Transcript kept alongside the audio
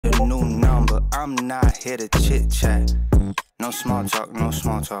a new number, I'm not here to chit-chat. No small talk, no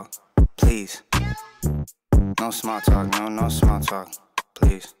small talk, please. No small talk, no small talk,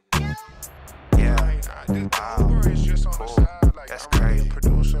 please. Yeah, wow, cool, that's crazy.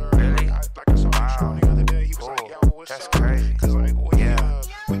 Really? Wow, cool, that's crazy. Yeah,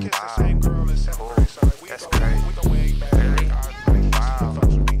 wow, cool, that's crazy. Really? Wow.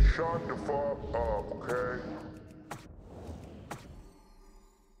 Shut the fuck up, okay?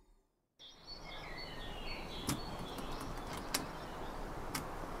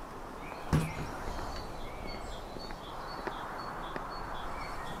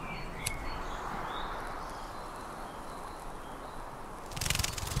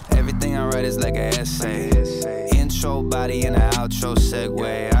 Everything I write is like an essay. Intro, body, and an outro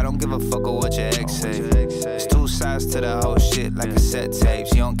segue. I don't give a fuck of what your ex say. It's two sides to the whole shit like cassette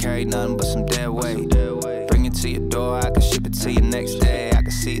tapes. You don't carry nothing but some dead weight. Bring it to your door, I can ship it to you next day. I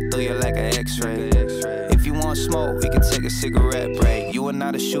can see through you like an x-ray. If you want smoke, we can take a cigarette break. You are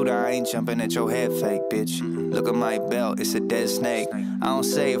not a shooter, I ain't jumping at your head fake, bitch. Look at my belt, it's a dead snake. I don't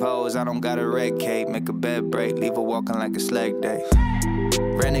save hoes, I don't got a red cape. Make a bed break, leave her walking like it's leg day.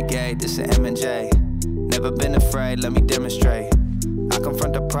 Renegade, this an M&J. Never been afraid, let me demonstrate. I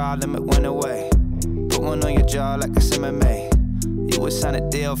confront the problem, it went away. Put one on your jaw like it's MMA. You would sign a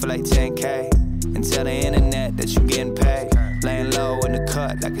deal for like 10K and tell the internet that you getting paid. Laying low in the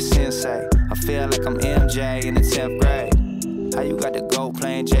cut like a sensei. I feel like I'm MJ in the 10th grade. How you got the gold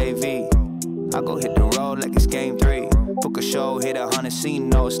playing JV? I go hit the road like it's game 3. Book a show, hit 100 scene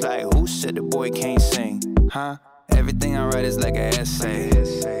notes like who said the boy can't sing? Huh? Everything I write is like an essay.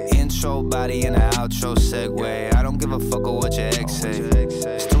 Intro, body, and an outro segue. I don't give a fuck of what your ex say.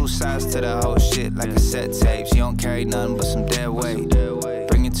 It's two sides to the whole shit like cassette tapes. You don't carry nothing but some dead weight.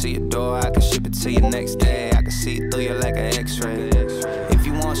 Bring it to your door, I can ship it to you next day. I can see through you like an x-ray. If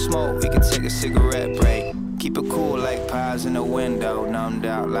you want smoke, we can take a cigarette break. Keep it cool like pies in the window. Numbed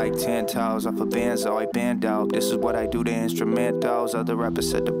out like 10 toes off a benzo. I bend dope, this is what I do to instrumentals. Other rappers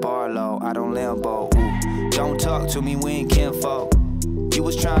set the bar low, I don't limbo. Ooh. Don't talk to me, we ain't kinfolk. You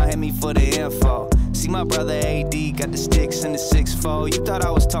was trying to hit me for the info. See my brother AD got the sticks in the 6-4. You thought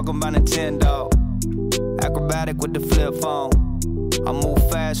I was talking about Nintendo. Acrobatic with the flip phone. I move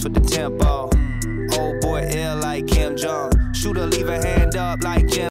fast with the tempo. Old boy ill like Kim Jong. Shooter leave a hand up like Jim.